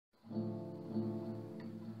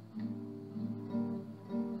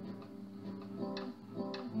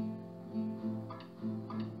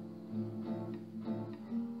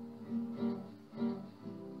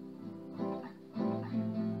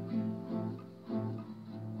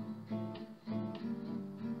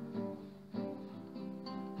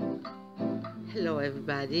Hello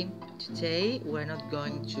everybody. Today we're not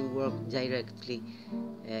going to work directly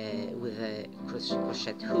with a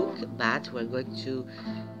crochet hook, but we're going to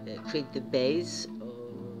create the base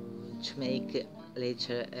to make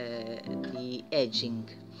later the edging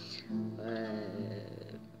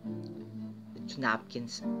to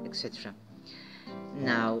napkins, etc.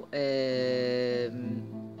 Now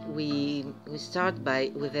we start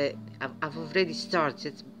with a I've already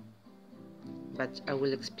started, but I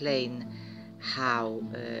will explain how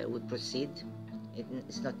we proceed.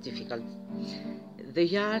 It's not difficult. The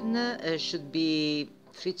yarn should be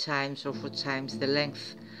 3 times or 4 times the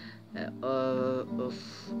length of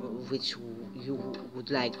which you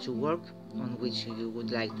would like to work,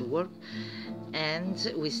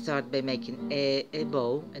 and we start by making a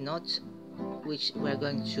bow, a knot, which we're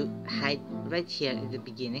going to hide right here in the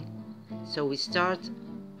beginning. So we start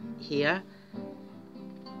here.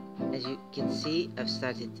 As you can see, I've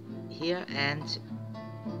started here, and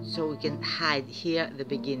so we can hide here the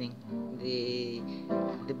beginning,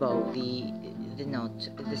 the bow, the knot.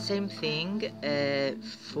 The same thing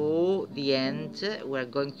for the end. We're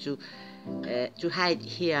going to hide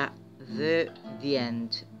here the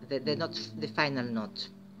end, the knot, the final knot.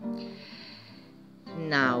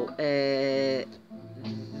 Now the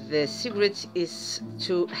secret is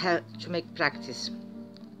to make practice.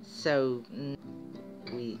 So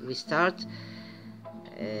we start,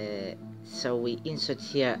 so we insert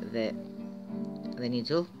here the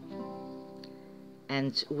needle,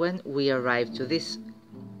 and when we arrive to this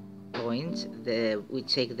point, we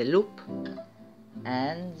take the loop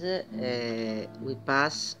and we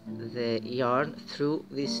pass the yarn through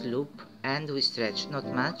this loop, and we stretch, not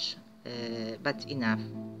much, but enough.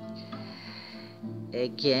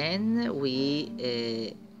 Again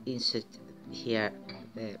we insert here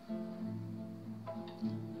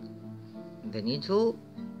the needle,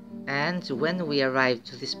 and when we arrive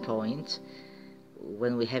to this point,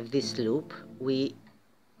 when we have this loop, we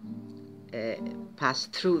pass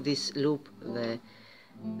through this loop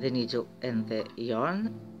the needle and the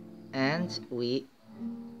yarn, and we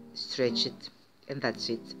stretch it, and that's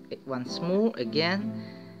it. Once more, again,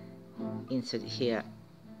 insert here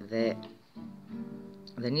the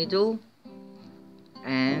needle,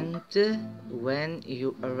 and when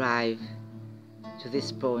you arrive to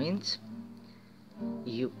this point,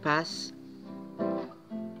 you pass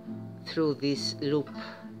through this loop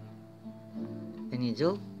the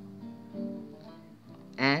needle,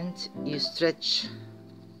 and you stretch,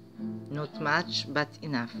 not much but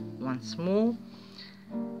enough. Once more,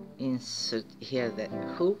 insert here the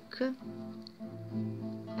hook,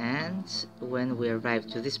 and when we arrive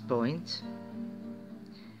to this point,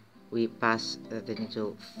 we pass the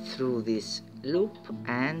needle through this loop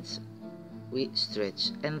and we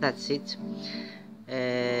stretch, and that's it.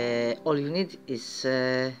 All you need is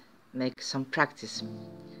make some practice.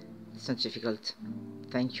 It's not difficult.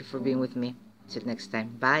 Thank you for being with me. Till next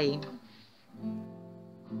time. Bye.